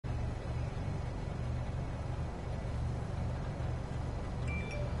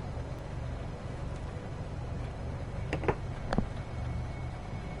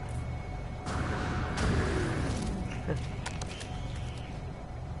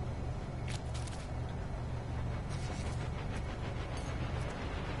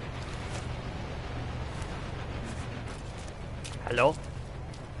Hello?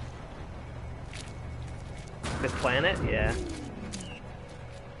 This planet? Yeah.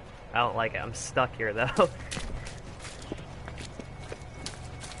 I don't like it. I'm stuck here, though.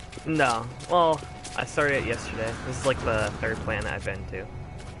 No. Well, I started it yesterday. This is like the third planet I've been to.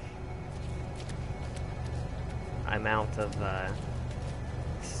 I'm out of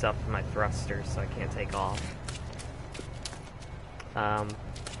stuff for my thrusters, so I can't take off.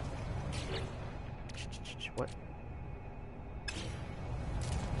 What?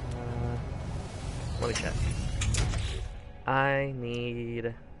 Let me check. I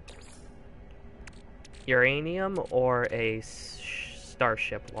need uranium or a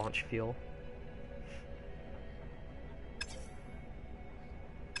starship launch fuel.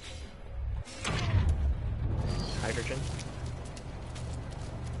 Hydrogen.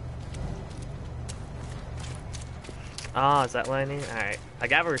 Ah, is that what I need? Alright. I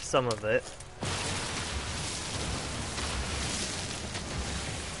gathered some of it.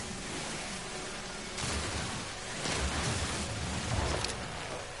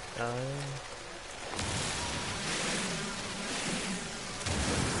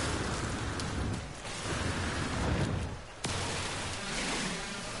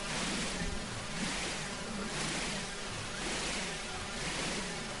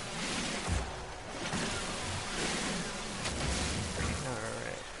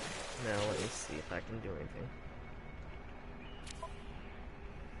 I can do anything.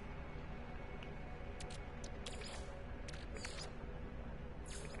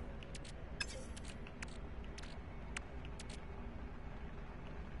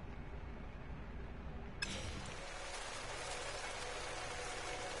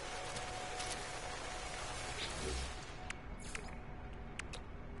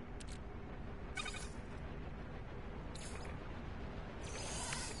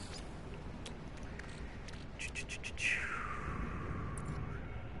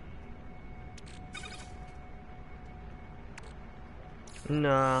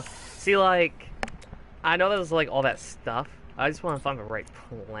 Nah. See, like, I know there's, like, all that stuff. I just want to find the right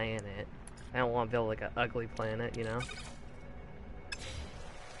planet. I don't want to build, like, an ugly planet, you know?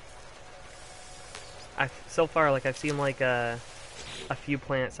 So far, like, I've seen, like, a few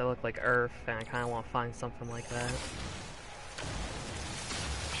planets that look like Earth, and I kind of want to find something like that.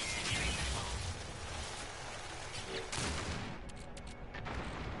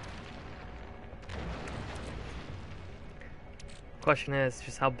 Question is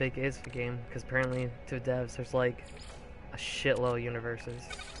just how big is the game? Because apparently to devs there's like a shitload of universes.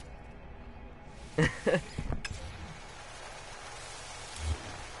 Oh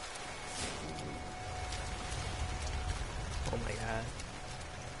my god.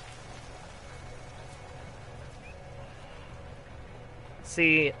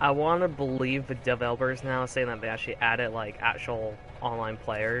 See, I want to believe the developers now saying that they actually added like actual online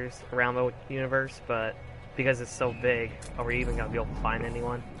players around the universe, but because it's so big, are we even gonna be able to find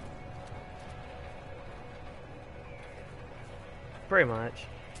anyone? Pretty much.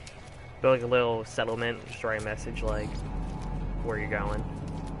 Build like a little settlement, just write a message like where you're going.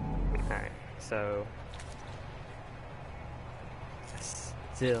 Alright, so I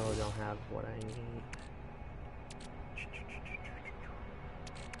still don't have what I need.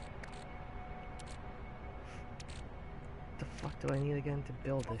 What the fuck do I need again to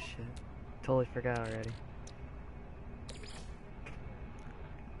build this shit? Totally forgot already.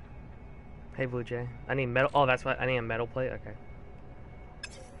 Hey Blue Jay, I need metal. Oh, that's what I need, a metal plate. Okay.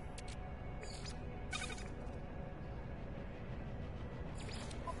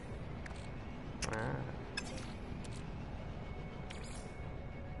 Ah.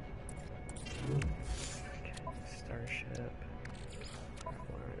 Okay, starship.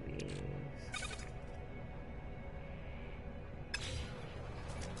 One of these.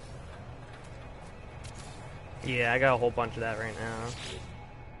 Yeah, I got a whole bunch of that right now.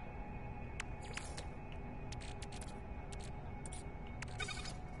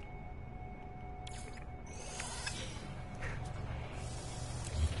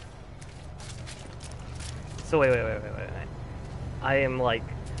 So wait. I am like,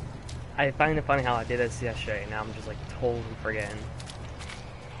 I find it funny how I did this yesterday, now I'm just like totally forgetting.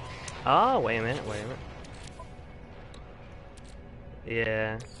 Oh, wait a minute.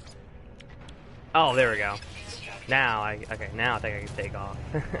 Yeah. Oh, there we go. Now okay, now I think I can take off.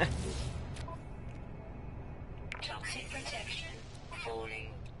 Toxic protection falling.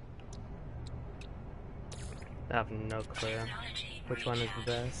 I have no clue which one is the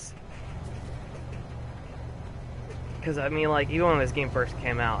best. Because, I mean, like, even when this game first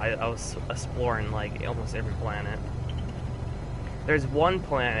came out, I was exploring, like, almost every planet. There's one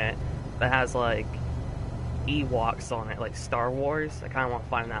planet that has, like, Ewoks on it, like Star Wars. I kind of want to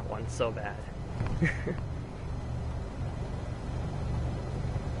find that one so bad.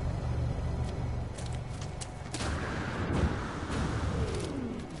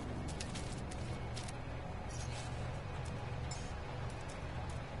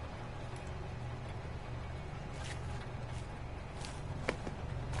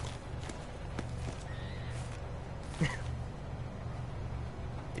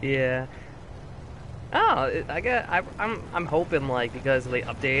 Yeah. Oh, I'm hoping like because they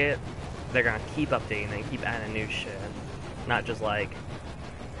update it, they're gonna keep updating and keep adding new shit, not just like,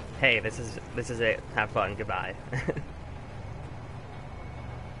 hey, this is it, have fun, goodbye.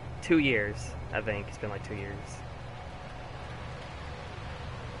 2 years, I think it's been like 2 years.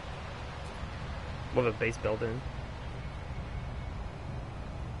 With a base building.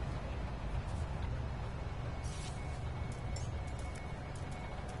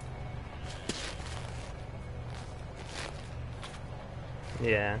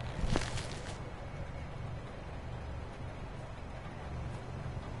 Yeah.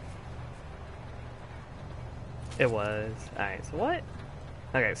 It was. Alright, so what?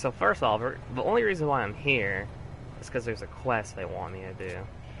 Okay, so first off, the only reason why I'm here is because there's a quest they want me to do.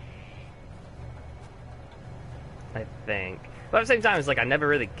 I think. But at the same time, it's like I never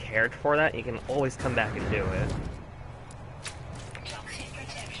really cared for that. You can always come back and do it. Toxic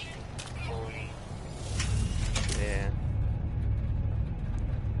protection falling. Yeah.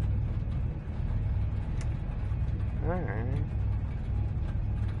 Alright.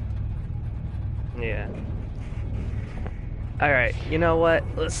 Yeah. Alright, you know what?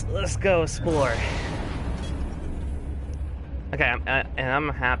 Let's go explore. Okay, I'm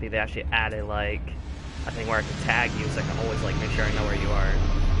happy they actually added like I think where I can tag you, so I can always like make sure I know where you are.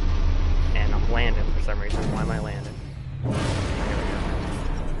 And I'm landing for some reason. Why am I landing?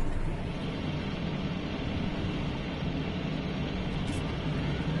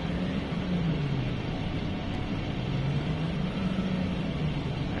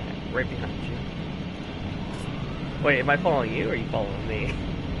 Alright, right behind you. Wait, am I following you or are you following me?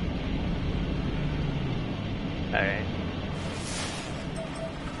 Alright.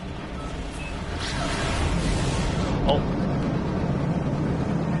 Oh.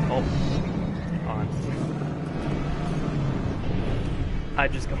 Oh. On. I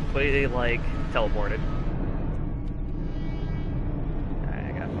just completely, like, teleported. Alright,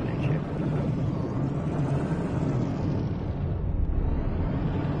 I got footage here.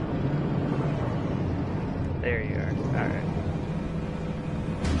 There you are. Alright.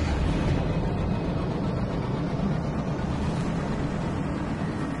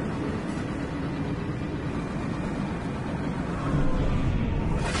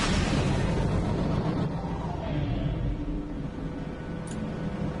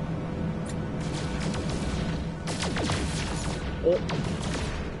 Oh.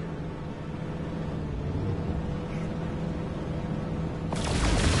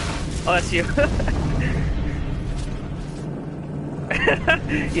 Oh, that's you.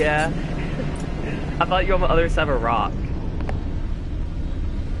 Yeah. I thought you were on the other side of a rock.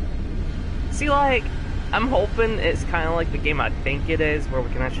 See, like, I'm hoping it's kind of like the game I think it is, where we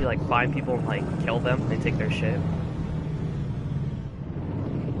can actually, like, find people and, like, kill them and take their shit.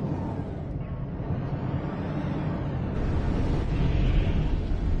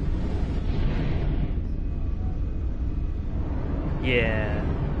 Yeah.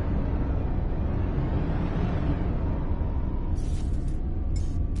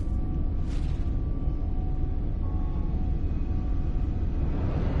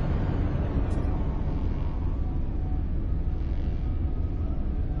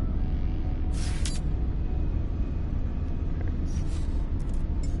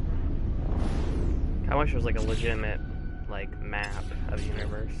 I wish there was like a legitimate like map of the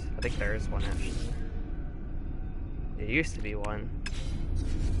universe. I think there is one actually. There used to be one.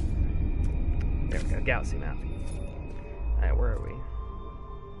 There we go, galaxy map. Alright, where are we?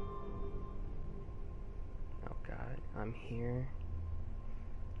 Oh god, I'm here.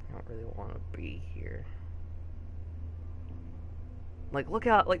 I don't really want to be here. Like, look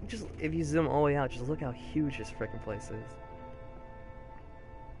out, like, just, if you zoom all the way out, just look how huge this freaking place is.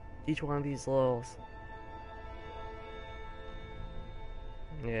 Each one of these little...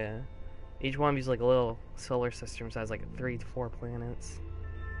 Yeah. Each one of these, like, little solar systems has, like, 3 to 4 planets.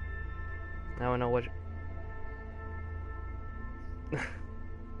 I don't know what...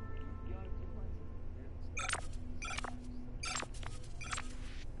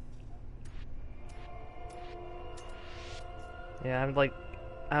 Yeah, I'm like,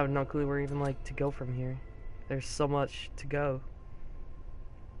 I have no clue where even like to go from here. There's so much to go.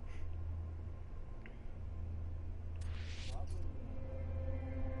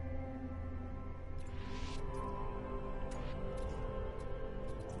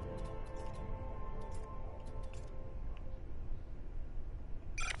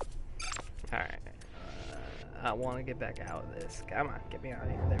 I want to get back out of this. Come on, get me out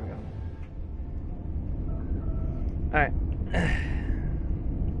of here. There we go. Alright.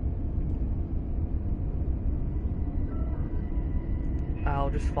 I'll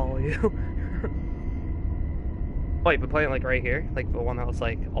just follow you. Wait, but playing like right here? Like the one that was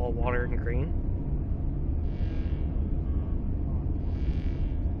like all water and green?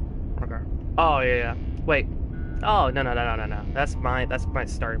 Okay. Oh, yeah, yeah. Wait. Oh, no. That's my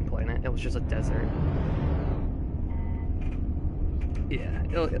starting planet. It was just a desert. Yeah.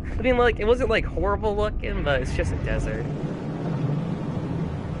 I mean, like, it wasn't like horrible looking, but it's just a desert.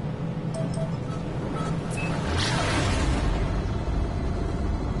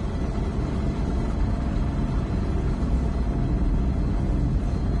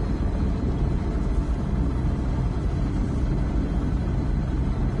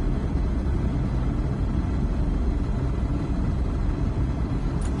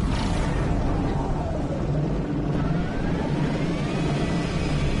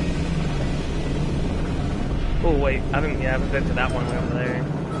 Oh wait, I haven't been to that one over there.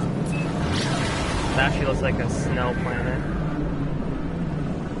 It actually looks like a snow planet.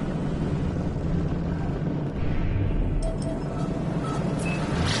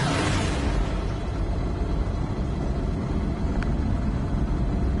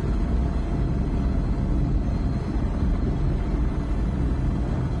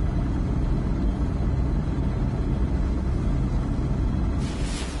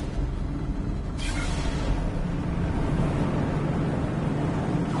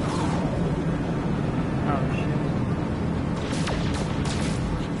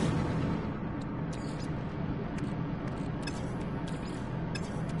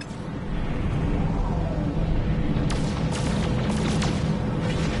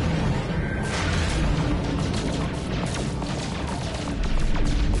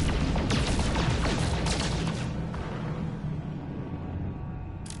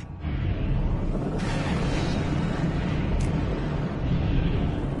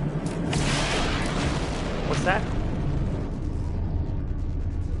 What's that?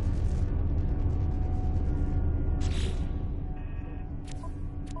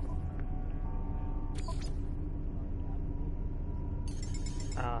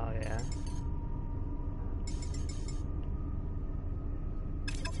 Oh, yeah.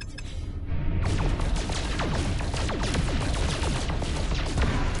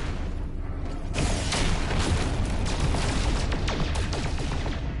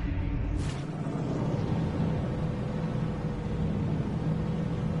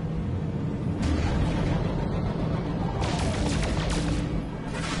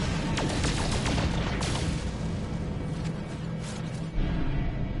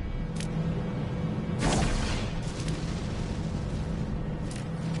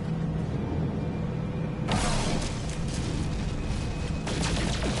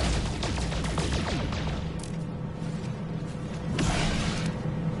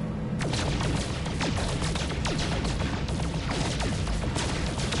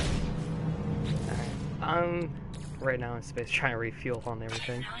 I'm right now in space trying to refuel on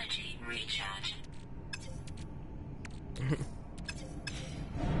everything. Technology recharge.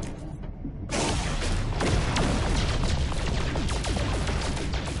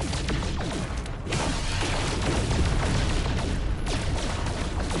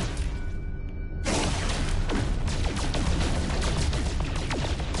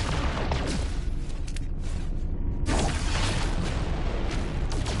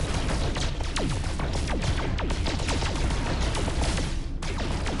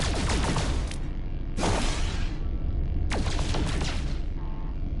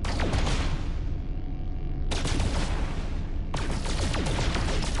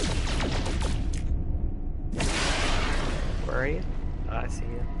 Where are you? Oh, I see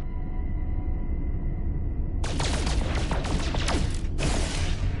you.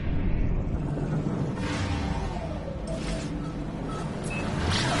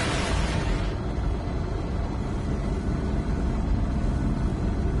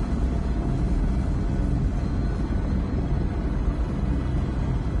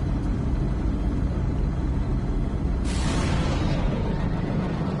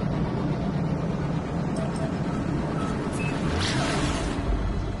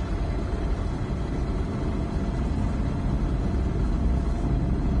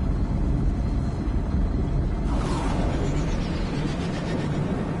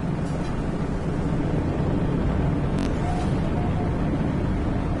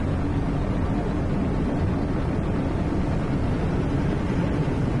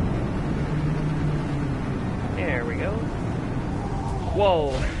 There we go.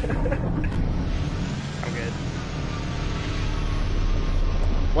 Whoa. I'm good.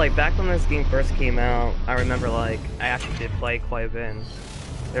 like back when this game first came out, I remember like I actually did play quite a bit. And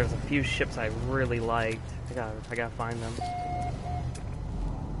there's a few ships I really liked. I gotta find them.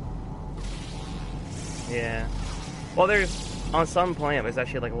 Yeah. Well, on some planet there's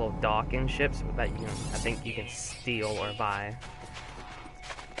actually like little docking ships that I think you can steal or buy.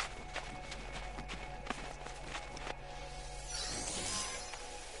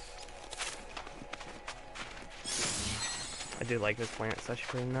 I do like this planet, it's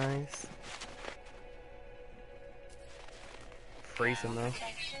actually pretty nice. Freezing though.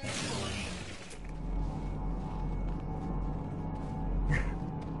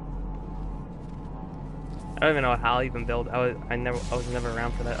 I don't even know how I even built. I was never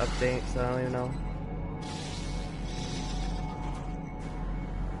around for that update, so I don't even know.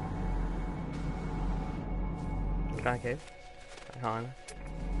 Okay. Hold on.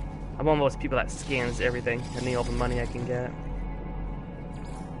 I'm one of those people that scans everything. I need all the money I can get.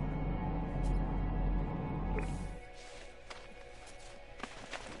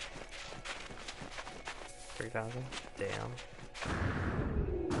 $3,000. Damn.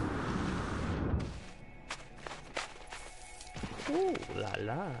 Ooh la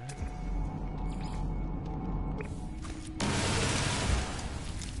la.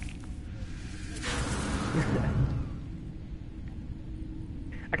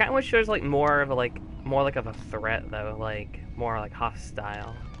 I kind of wish there was like more of a threat though, like more like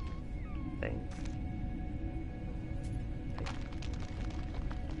hostile things.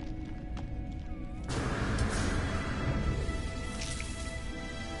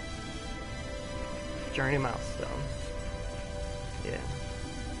 Journey milestone. Yeah.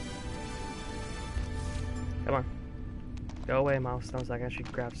 Come on. Go away, milestones. I can actually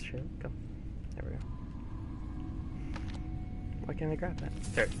grab shit. Go. There we go. Why can't I grab that?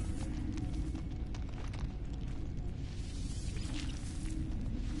 There.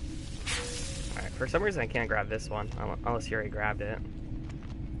 Alright, for some reason I can't grab this one, unless you already grabbed it.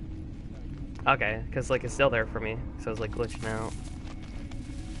 Okay, because like it's still there for me, so it's like glitching out.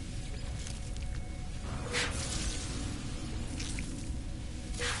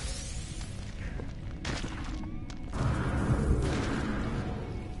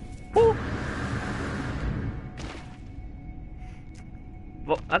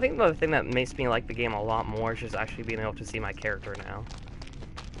 Well, I think the thing that makes me like the game a lot more is just actually being able to see my character now.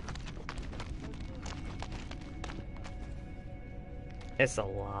 It's a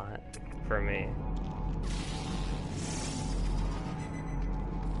lot for me.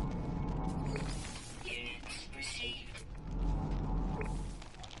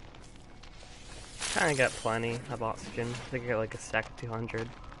 Kinda got plenty of oxygen. I think I got like a stack of 200.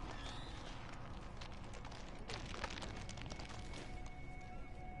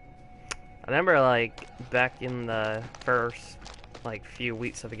 I remember like back in the first like few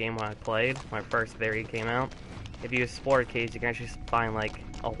weeks of the game when I played, when first variant came out, if you explore caves you can actually find like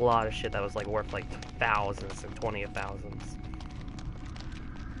a lot of shit that was like worth like thousands and 20 of thousands.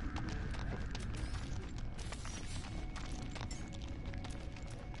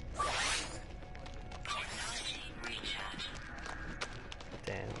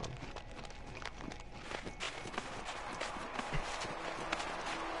 Damn.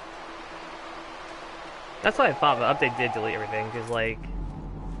 That's what I thought, but the update did delete everything, because, like...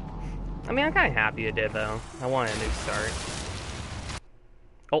 I mean, I'm kind of happy it did, though. I wanted a new start.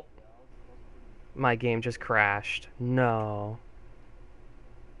 Oh. My game just crashed. No.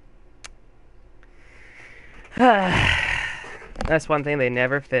 That's one thing they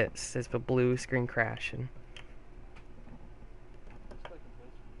never fix, is the blue screen crashing.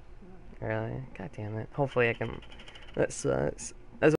 Really? God damn it. Hopefully I can... That sucks.